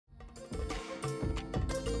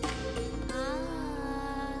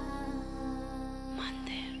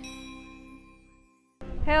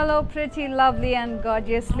Hello, pretty, lovely, and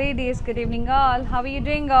gorgeous ladies. Good evening, all. How are you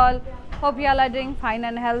doing, all? Hope you all are doing fine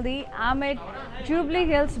and healthy. I'm at Jubilee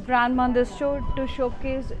Hills brand Mandir store to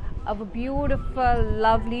showcase our beautiful,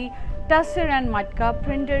 lovely Tusser and Matka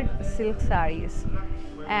printed silk sarees.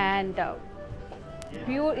 And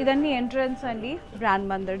ఇదన్నీ entrance అండి brand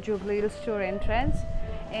Mandar Jubilee hills store entrance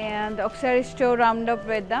and ఒకసారి store round up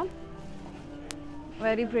వేద్దాం.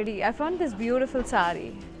 Very pretty. I found this beautiful sorry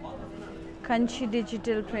Kanchi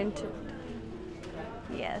digital printed.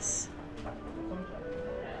 Yes,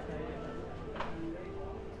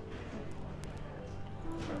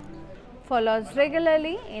 follow us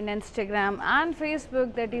regularly in Instagram and Facebook,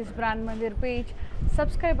 that is Brand Mandir page.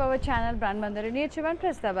 Subscribe our channel Brand Mandir in YouTube and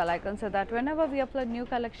press the bell icon so that whenever we upload new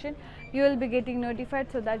collection you will be getting notified,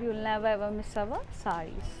 so that you will never ever miss our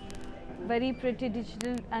sarees. Very pretty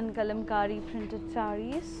digital and kalamkari printed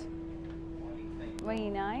sarees, very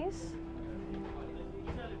nice,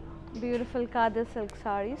 beautiful khada silk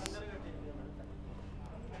sarees.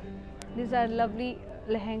 These are lovely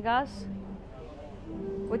lehengas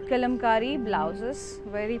with kalamkari blouses,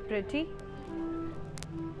 very pretty.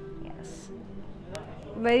 Yes,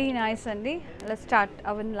 very nice andi. Let's start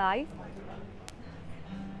our live.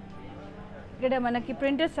 ikkada manaki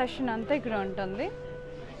printed section anta ikkada untundi.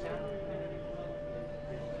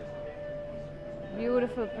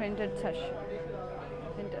 Beautiful printed section,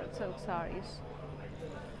 printed silk sarees.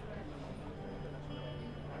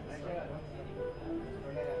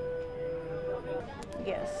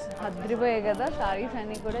 Yes, అద్రిపోయాయి కదా సారీస్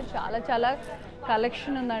అన్నీ కూడా. చాలా చాలా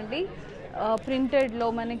collection ఉందండి ప్రింటెడ్లో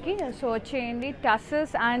మనకి. So వచ్చేయండి,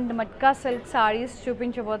 tussars and matka silk saris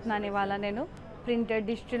చూపించబోతున్నాను ఇవాళ నేను, printed,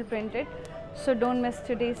 digital printed. So don't miss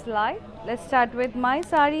today's live. Let's start with my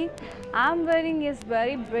sorry. I'm wearing is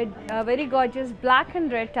very gorgeous black and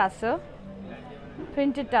red tussar,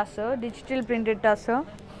 printed tussar, digital printed tussar,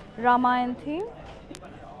 Ramayan theme.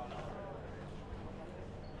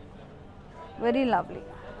 Very lovely.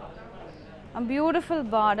 A beautiful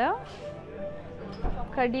border,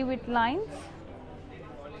 kaddi with lines,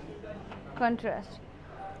 contrast.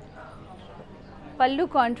 Pallu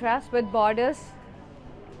contrast with borders,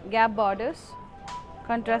 gap borders,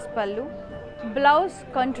 contrast pallu. Blouse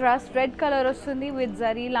contrast, red color ostundi with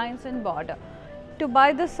zari lines and border. To buy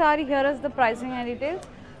this saree, here is the pricing and details.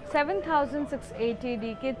 7,680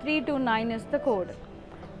 DK, 329 is the code.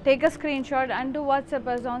 Take a screenshot and do WhatsApp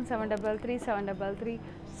us on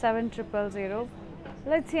 733-733-7000.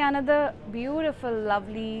 Let's see another beautiful,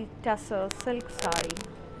 lovely tussar silk saree.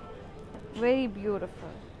 Very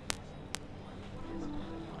beautiful.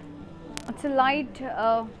 It's a light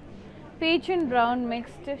peach and brown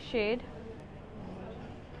mixed shade.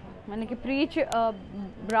 మనకి peach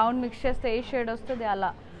brown mix చేస్తే ఏ shade వస్తుంది అలా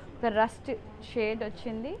ఒక rust shade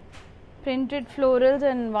వచ్చింది. Printed florals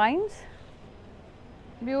and wines.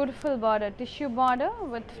 Beautiful border, tissue border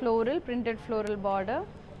with floral, printed floral border.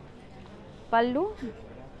 Pallu,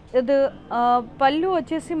 ఇది పళ్ళు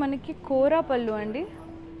వచ్చేసి మనకి కోరా పళ్ళు అండి,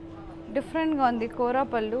 డిఫరెంట్గా ఉంది కోరా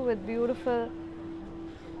పళ్ళు with beautiful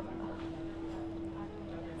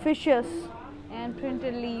fishes and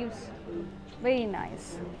printed leaves, very nice.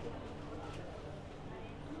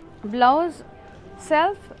 Blouse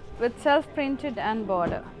self with self printed and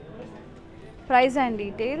border. Price and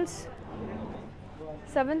details.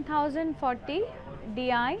 7,040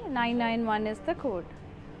 DI 991 is the code.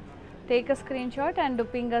 Take a screenshot and do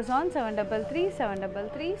ping us on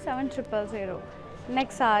 733-733-7000.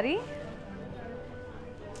 Next saree.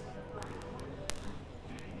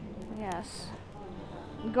 Yes,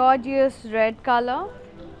 gorgeous red color,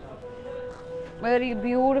 very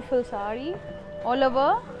beautiful saree, all over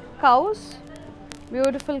cows,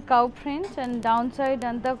 beautiful cow prints, and downside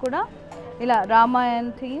anta kuda ila Ramayan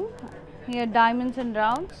theme. Here diamonds and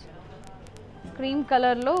rounds, cream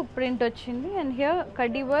color lo print వచ్చింది, and here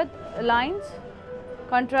kaddi with lines,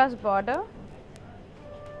 contrast border,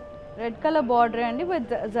 red color border andi with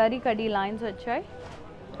zari kaddi lines వచ్చాయి.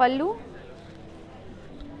 pallu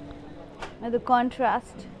with the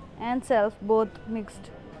contrast and self both mixed,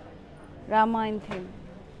 Ramayan theme.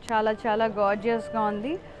 చాలా చాలా gorgeous గా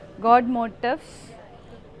ఉంది. God motifs.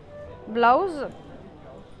 Blouse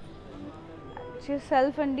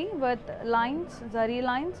self andi with lines, zari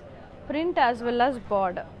lines, print as well as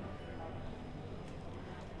border.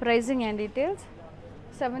 Pricing and details.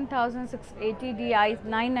 7,680 DI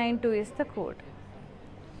 992 is the code.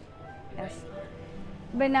 Yes,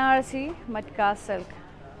 Banarasi Matka silk,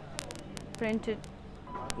 printed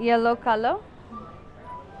yellow color,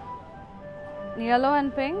 yellow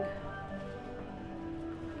and pink,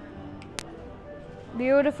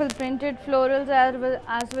 Beautiful printed florals as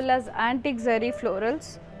well as antique zari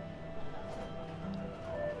florals.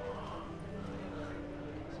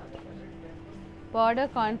 Border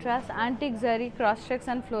contrast, antique zari cross checks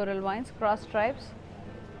and floral vines, cross stripes.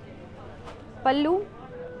 Pallu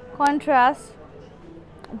contrast,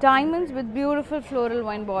 diamonds with beautiful floral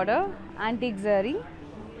vine border, antique zari.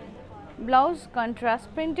 Blouse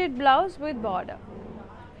contrast, printed blouse with border.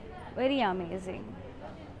 Very amazing.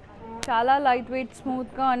 Chala lightweight, smooth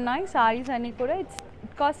ga unnai sarees anni kuda. It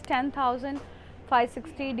costs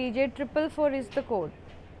 10,560. DJ 444 is the code.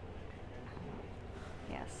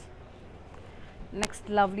 Yes. Next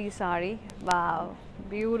lovely saree. Wow,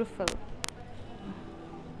 beautiful.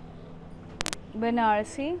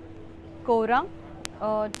 Banarasi, Kora,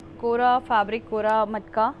 Kora fabric, Kora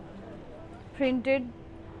matka, printed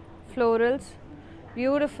florals,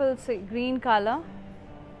 beautiful green color,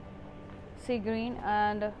 sea green,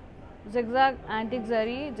 and zigzag antique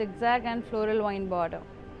zari, zigzag and floral vine border.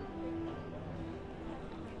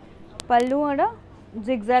 Pallu ada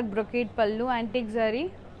zigzag brocade pallu, antique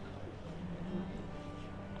zari.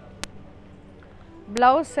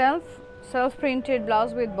 Blouse self printed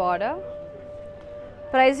blouse with border.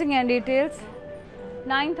 Pricing and details.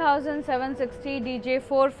 9,760. DJ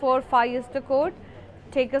 445 is the code.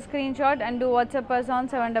 Take a screenshot and do WhatsApp us on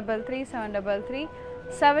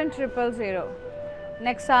 733-733-7000.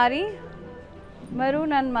 Next saree,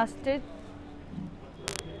 maroon and mustard,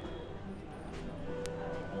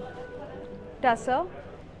 Tusser,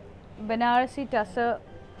 Banarasi Tusser,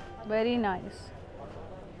 very nice.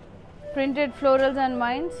 Printed florals and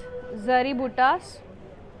vines, zari buttas,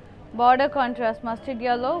 border contrast mustard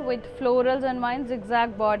yellow with florals and vines,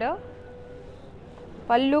 zigzag border.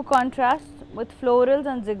 Pallu contrast with florals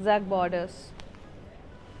and zigzag borders.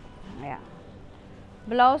 Yeah.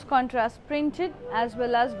 Blouse contrast printed as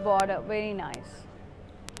well as border, very nice,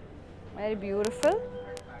 very beautiful.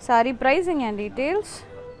 Saree pricing and details.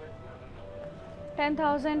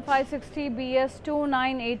 10,560. BS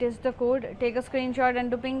 298 is the code. Take a screenshot and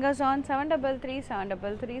do ping us on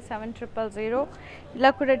 733-733-7000.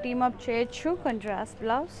 Ila kuda team up cheyachu. Contrast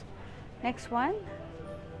blouse. Next one,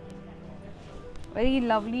 very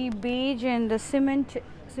lovely beige and the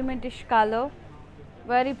cementish color.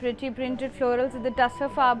 Very pretty printed florals with the Tusser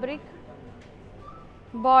fabric.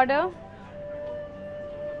 Border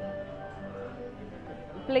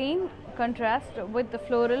plain contrast with the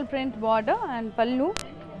floral print border, and pallu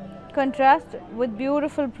contrast with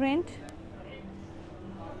beautiful print.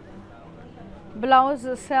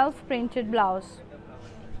 Blouse self printed blouse.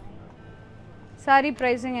 Saree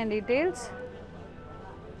pricing and details.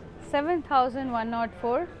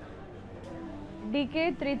 7,104.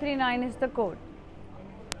 DK 339 is the code.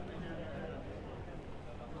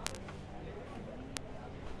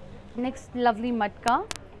 Next lovely matka,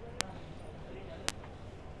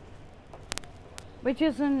 which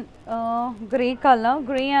is in grey color,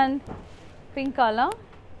 grey and pink color.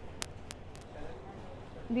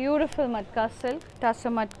 Beautiful matka silk, Tusser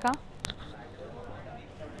matka.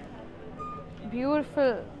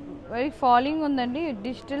 Beautiful, very falling undandi.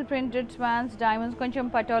 Digital printed swans, diamonds, koncham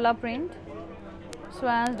patola print,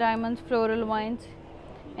 swans, diamonds, floral vines,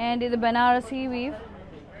 and the Banarasi weave.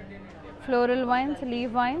 Floral vines,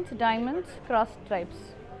 leaf vines, diamonds, cross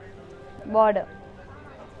stripes. Border.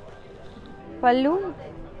 Pallu,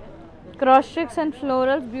 cross checks and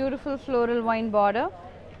florals, beautiful floral vine border.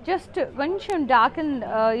 Just koncham dark and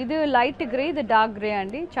idu light grey, the dark grey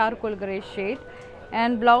andi, charcoal grey shade.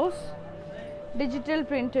 And blouse, digital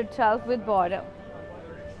printed self with border.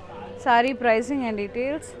 Saree pricing and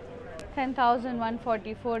details.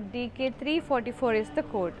 10,144. DK 344 is the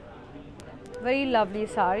code. Very lovely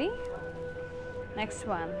saree. Next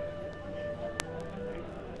one.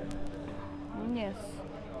 Yes.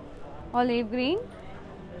 Olive green,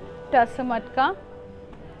 Tusser matka,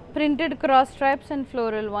 printed cross stripes and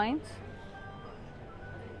floral vines.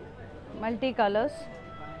 Multicolors.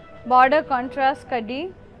 Border contrast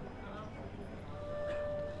kaddi.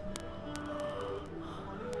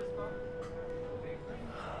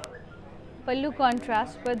 Pallu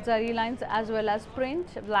contrast with zari lines as well as print,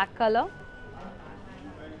 black color.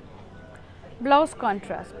 Blouse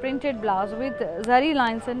contrast, printed blouse with zari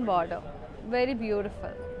lines and border. Very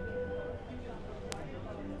beautiful.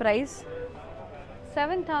 Price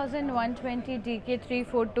 7,120. DK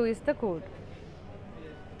 342 is the code.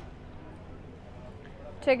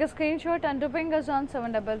 Take a screenshot and ping us on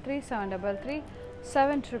 733-733-7000.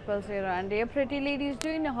 And dear pretty ladies, do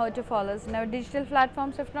you know how to follow us in our digital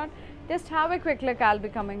platforms? If not, just have a quick look. I'll be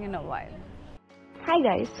coming in a while. Hi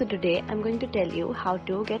guys, so today I'm going to tell you how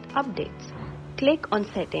to get updates. Click on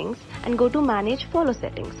Settings and go to Manage Follow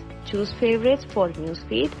Settings. Choose Favorites for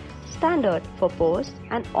Newsfeed, Standard for Posts,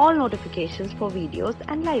 and all notifications for videos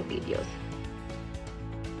and live videos.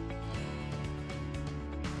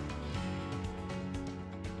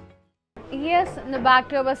 Yes, now back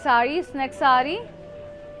to our sarees. Next saree.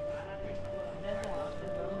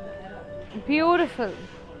 Beautiful.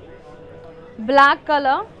 Black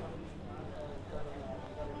color.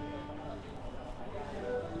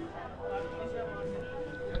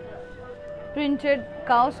 Printed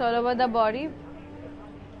cows all over the body.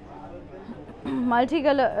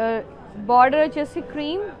 Multicolor border vachesi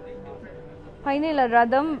cream. Paina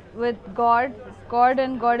radham with god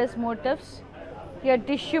and goddess motifs. Here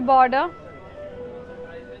tissue border.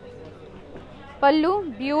 Pallu,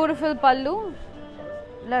 beautiful pallu.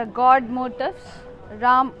 God motifs.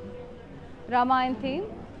 Ramayana theme.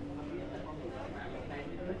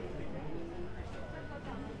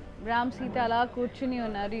 Ram Sita ala kurchuni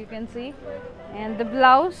unnaru, you can see. And the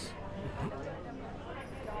blouse.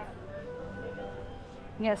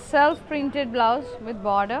 Yes, self printed blouse with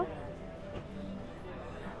border.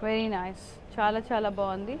 Very nice. Chala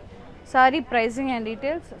bagundi. Saree pricing and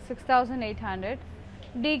details 6,800.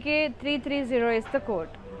 DK330 is the code.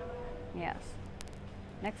 Yes.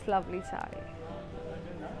 Next lovely saree.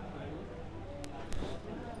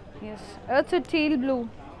 Yes, it's a teal blue.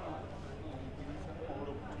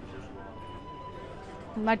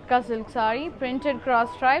 Matka silk saree, printed cross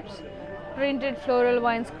stripes, printed floral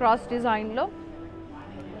vines cross design lo.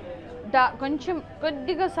 Koncham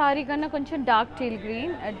koddiga saree kanna koncham dark teal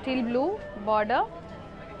green, teal blue border,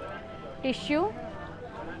 tissue,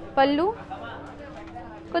 pallu,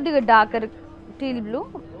 koddiga darker teal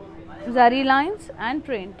blue, zari lines and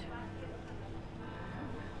print.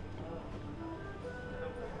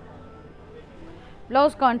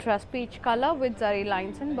 Blouse contrast peach color with zari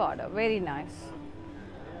lines and border. Very nice.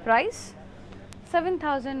 Price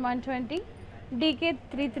 7,120.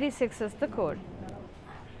 DK336 is the code.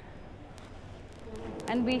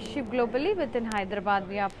 And we ship globally within Hyderabad.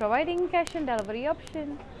 We are providing cash and delivery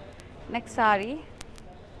option. Next saree.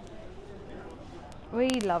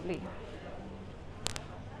 Very lovely.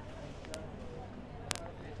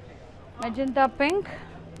 Magenta pink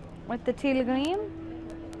with the teal green.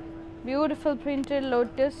 Beautiful printed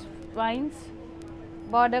lotus vines.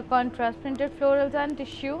 Border contrast, printed florals and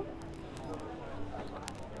tissue.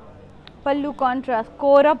 Pallu contrast,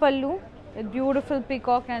 Kora pallu with beautiful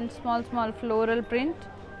peacock and small floral print.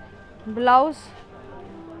 Blouse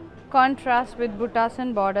contrast with buttas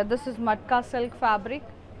and border. This is matka silk fabric.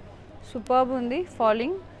 Superb undi,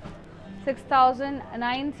 falling.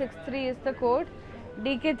 6,963 is the code.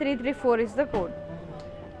 DK334 is the code.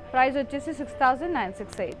 Price vachesi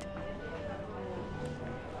 6,968.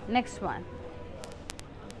 Next one.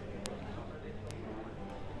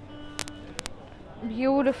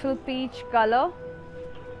 Beautiful peach color,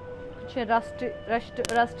 rust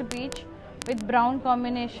peach with brown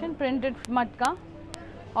combination, printed matka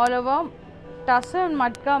all over. Tusser and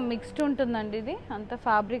matka mixed untundandi idi anta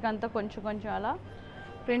fabric anta konchu ala.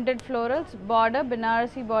 Printed florals, border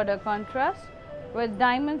Banarasi border contrast with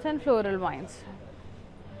diamonds and floral vines.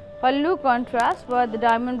 Pallu contrast with the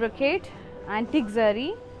diamond brocade, antique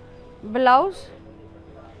zari. Blouse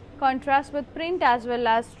contrast with print as well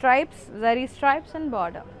as stripes, zari stripes and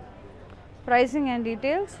border. Pricing and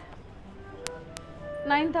details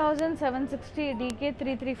 9,760.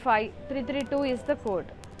 DK332 is the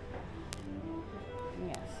code.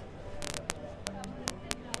 Yes.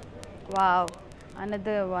 Wow,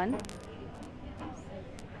 another one.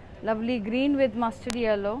 Lovely green with mustard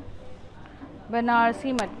yellow.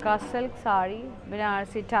 Banarasi matka silk saree,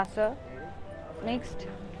 Banarasi Tusser. Next,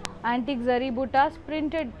 antique zari buttas,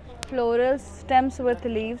 printed florals, stems with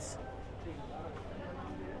leaves.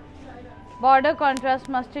 Border contrast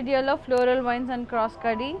mustard yellow, floral vines and cross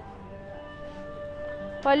kadi.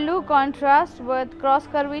 Pallu contrast with cross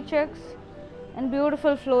curvy checks and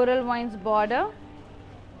beautiful floral vines border.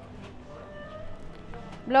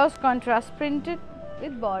 Blouse contrast printed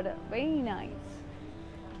with border. Very nice.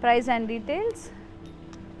 Price and details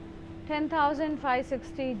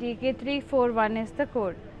 10,560. DK341 is the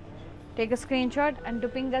code. Take a screenshot and to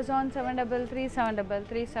ping us on 733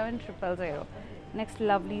 733 7000. Next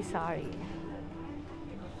lovely saree.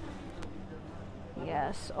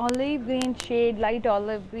 Yes, olive green shade, light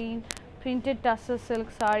olive green, printed Tusser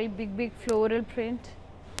silk saree, big floral print.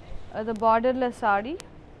 The borderless saree.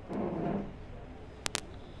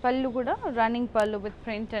 Pallu kuda running pallu with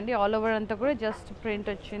print and all over anta kuda just print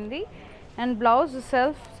ochindi. And blouse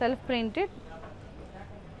self printed.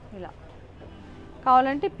 Ila.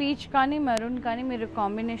 కావాలంటే peach కానీ maroon కానీ మీరు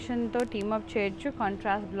కాంబినేషన్తో team up చేయొచ్చు.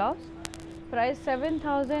 Contrast blouse. Price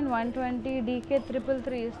 7120.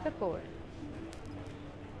 DK333 is the code.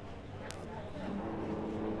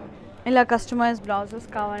 ఇలా customise blouses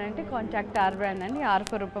కావాలంటే contact or brand అండి. Are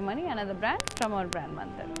for రూపమని another brand from our brand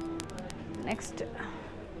Mandar. Next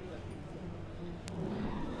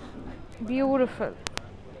beautiful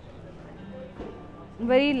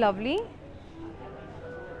very lovely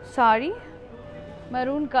sorry,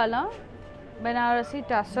 maroon colour, Banarasi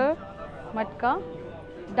tussar matka,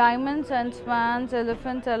 diamonds and swans,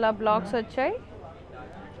 elephants అలా blocks వచ్చాయి.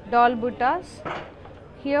 Doll buttas.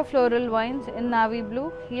 Here floral vines in navy blue.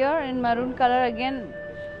 Here in maroon color again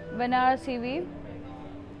Banarasi weave.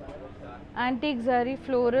 Antique zari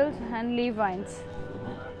florals and leaf vines.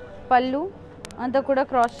 Pallu anta kuda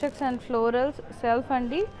cross checks and florals self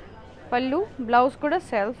andi. Pallu blouse kuda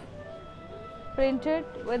self printed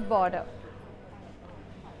with border.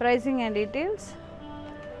 Pricing and details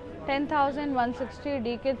 10,160.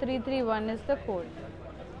 DK331 is the code.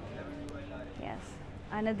 Yes,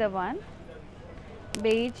 another one.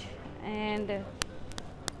 Beige and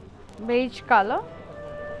beige color,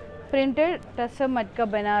 printed Tusser matka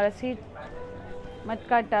Banarasi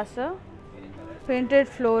matka Tusser, printed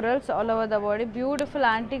florals all over the body. Beautiful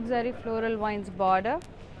antique zari floral vines border.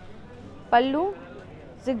 Pallu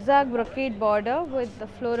zigzag brocade border with the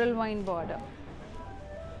floral vine border.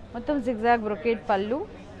 Mottam zigzag brocade pallu.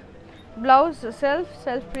 Blouse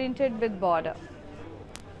self printed with border.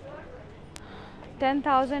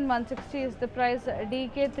 10,160 is the price.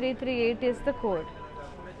 DK338 is the code.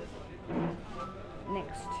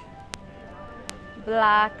 Next,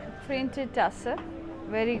 black printed Tusser,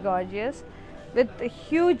 very gorgeous with a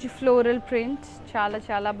huge floral print.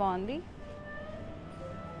 Chala bandi.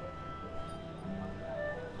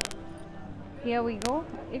 Here we go.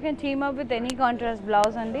 You can team up with any contrast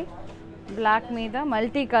blouse andi. Black meeda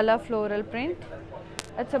multi-color floral print.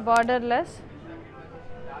 It's a borderless.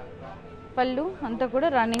 పళ్ళు అంతా కూడా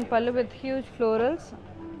running పళ్ళు with huge florals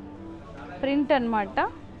print అన్నమాట.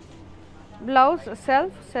 Blouse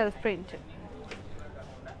self print.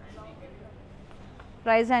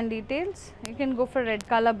 Price and details you can go for red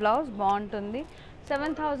colour blouse బాగుంటుంది.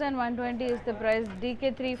 7,120 is the price.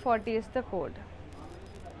 DK340 is the code.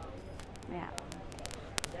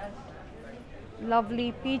 Lovely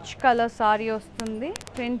peach colour sorry వస్తుంది.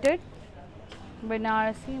 Printed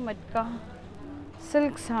Banarasi matka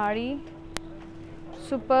silk sorry.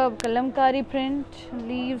 Superb kalamkari print,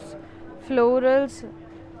 leaves, florals,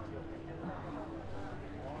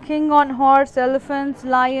 king on horse, elephants,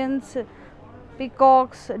 lions,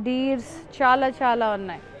 peacocks, deers, chala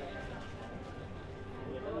unnai.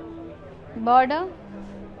 Border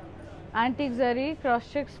antique zari cross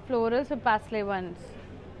checks florals and paisley ones.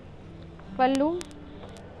 Pallu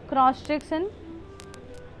cross checks and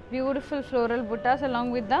beautiful floral buttas along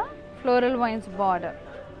with the floral vines border.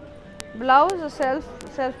 Blouse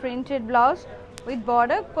self printed blouse with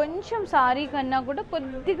border. కొంచెం sorry కన్నా కూడా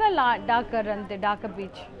కొద్దిగా darker అంతే, darker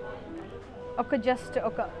peach. Just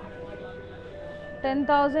ఒక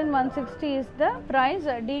 10,160 is the price.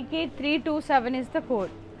 DK327 is the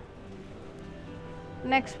code.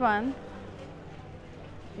 Next one,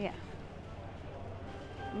 yeah,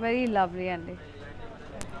 very lovely అండి.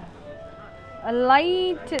 A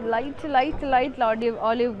light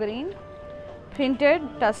olive green, printed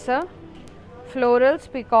Tusser, florals,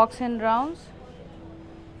 peacocks and rounds,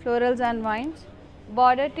 florals and vines.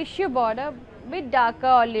 Border tissue border with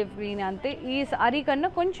darker olive green ante. Ee saree kanna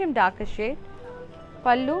koncham darker shade.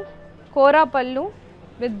 Pallu kora pallu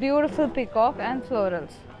with beautiful peacock and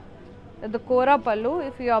florals. The kora pallu,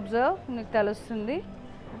 if you observe meeku telustundi.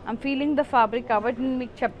 I'm feeling the fabric kabatti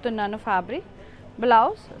meeku cheptunnanu fabric.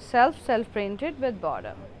 Blouse self printed with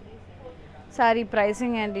border. Saree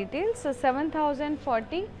pricing and details. So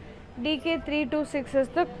 7,040. DK326 is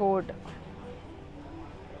the code.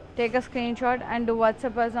 Take a screenshot and do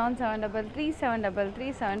WhatsApp us on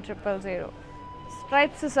 733-733-7000.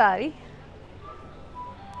 Stripes saree.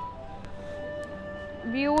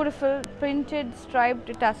 Beautiful printed striped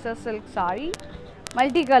Tusser silk saree.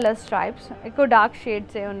 Multicolor stripes. Ekko dark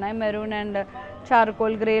shades e unnai. Maroon and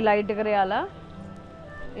charcoal grey, light grey ala.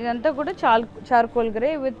 ఇదంతా కూడా charcoal grey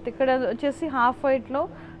with ఇక్కడ వచ్చేసి half వైట్లో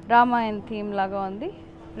Ramayan theme లాగా ఉంది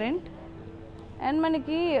print. And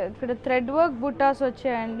మనకి ఇక్కడ thread work బుటాస్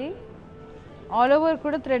వచ్చాయండి. ఆల్ ఓవర్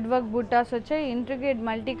కూడా థ్రెడ్ వర్క్ బుటాస్ వచ్చాయి. ఇంట్రికేట్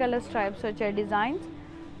మల్టీ కలర్ స్ట్రైప్స్ వచ్చాయి డిజైన్స్.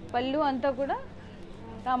 పళ్ళు అంతా కూడా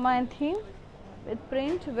Ramayan theme with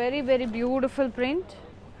print. Very beautiful print.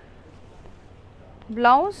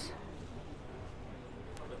 Blouse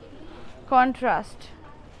contrast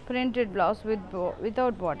printed blouse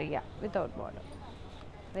without border. Yeah, without border.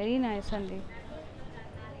 Very nice andi.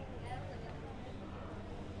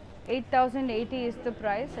 8080 is the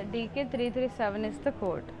price. DK337 is the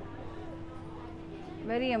code.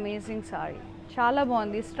 Very amazing saree. Chala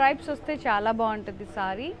bagundi. Stripes vaste chala baguntadi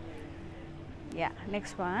saree. Yeah,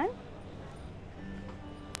 next one.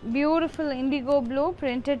 Beautiful indigo blue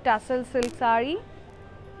printed tassel silk saree.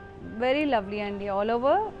 Very lovely andi. All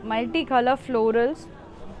over multi-color florals.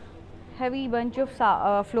 Heavy bunch of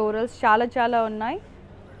florals. Chala unnai.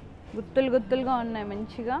 Guttuలుగా ఉన్నాయి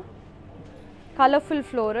మంచిగా. Colorful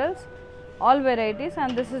florals. All varieties,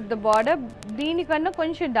 and this is the border. దీనికన్నా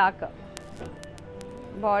కొంచెం dark.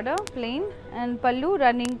 Border plain and pallu,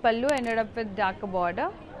 running pallu ended up with dark border.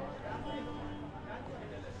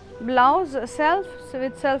 Blouse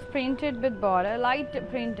self printed with border, light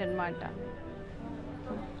print anamata.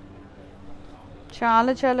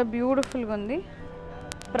 Chala beautiful గా ఉంది.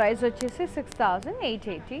 Price వచ్చేసి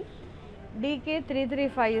 6880.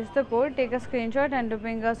 DK335 is the code. Take a screenshot and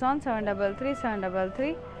ping us on 733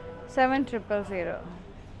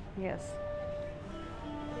 Yes.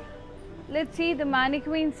 Let's see the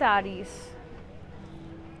mannequin sarees.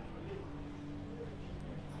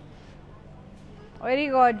 Very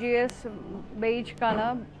gorgeous beige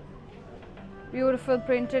color. Beautiful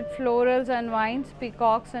printed florals and vines,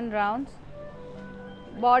 peacocks and rounds.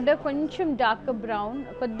 Border కొంచెం dark brown,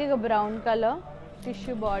 కొద్దిగా brown color,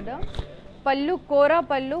 tissue border. Pallu kora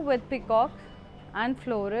pallu with peacocks and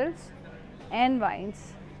florals and vines.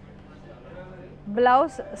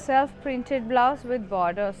 Blouse self printed blouse with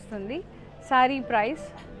border వస్తుంది. Saree price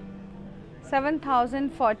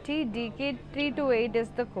 7040. DK328 is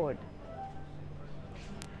the code.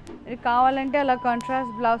 ఇది కావాలంటే అలా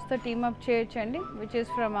contrast blouse తో team up చేయొచ్చండి, which is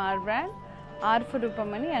from our brand. R for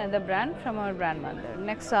Rupamani, another brand from our brand Mandir.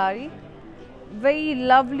 Next saree, very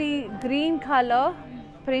lovely green color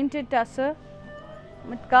printed tusser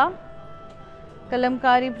matka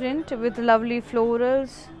kalamkari print with lovely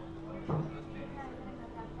florals,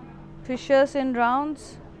 fishers in rounds,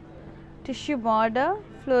 tissue border,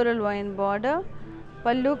 floral vine border.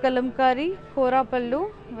 Pallu kalamkari kora pallu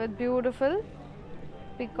with beautiful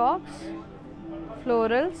peacocks,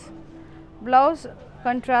 florals. Blouse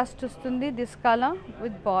contrast వస్తుంది, this color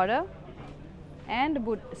with border and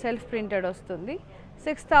self printed వస్తుంది.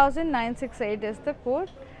 6968 is the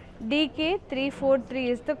code. DK343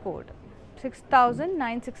 is the code.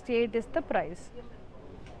 6968 is the price.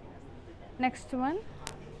 Next one,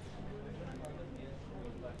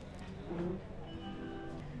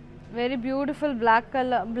 very beautiful black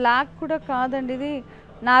color. Black kuda kaadandi, idi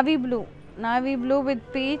navy blue with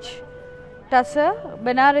peach tusser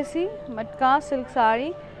Banarasi matka silk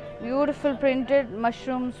saree. Beautiful printed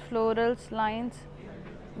mushrooms, florals, lines.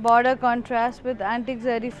 Border contrast with antique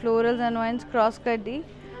zari florals and vines, cross cutty.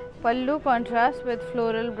 Pallu contrast with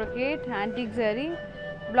floral brocade, antique zari.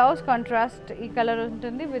 Blouse contrast ee color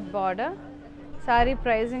untundi with border. Saree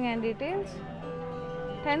pricing and details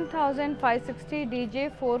 10,560.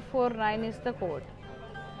 DJ449 is the code.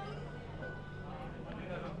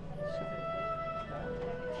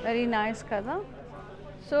 Very nice kada.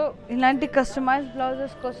 So ilanti customized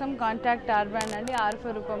blouses kosam contact our brand andi, R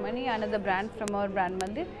for Rupamani, another brand from our brand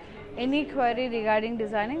Mandir. Any query regarding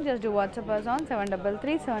designing, just do WhatsApp us on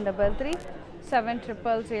 733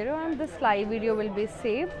 and this live video will be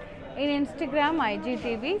saved in Instagram,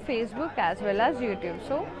 IGTV, Facebook as well as YouTube.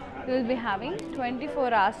 So you will be having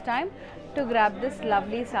 24 hours time to grab this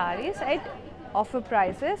lovely sarees at offer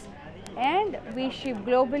prices, and we ship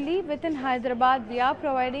globally. Within Hyderabad we are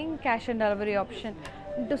providing cash on delivery option.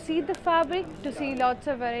 To see the fabric, to see lots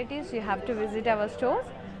of varieties, you have to visit our stores.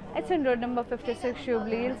 It's in road number 56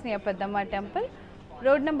 Jubilee Hills near Padma Temple,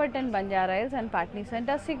 road number 10 Banjara Hills and Patni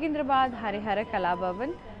Center, Secunderabad, Harihara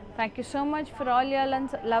Kalabhavan. Thank you so much for all your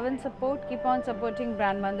love and support. Keep on supporting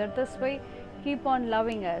brand Mandir this way. Keep on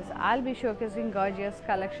loving us. I'll be showcasing gorgeous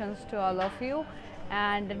collections to all of you.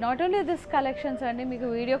 And not only this collections andi, meeku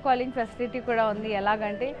video calling facility kuda undi.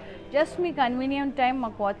 Elagante just me convenient time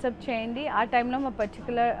మాకు WhatsApp చేయండి. ఆ టైంలో మా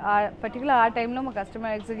particular ఆ టైంలో మా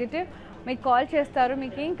customer executive మీకు call చేస్తారు.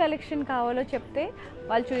 మీకు ఏం కలెక్షన్ కావాలో చెప్తే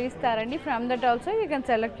వాళ్ళు చూపిస్తారండి. From that also you can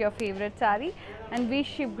select your favourite sorry and we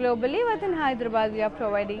ship globally. Within Hyderabad we are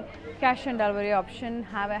providing cash on delivery option.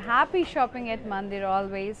 Have a happy shopping at Mandir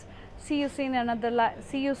always. See you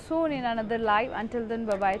soon in another live. Until then,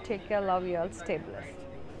 bye bye, take care, love you all, stay blessed.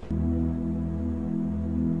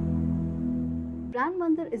 Brand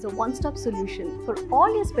Mandir is a one-stop solution for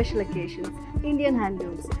all your special occasions. Indian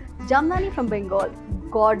handlooms, Jamnani from Bengal,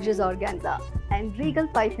 gorgeous organza, and regal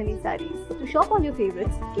Paithani sarees. To shop all your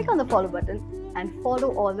favorites, click on the follow button. and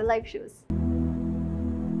follow all the live shows.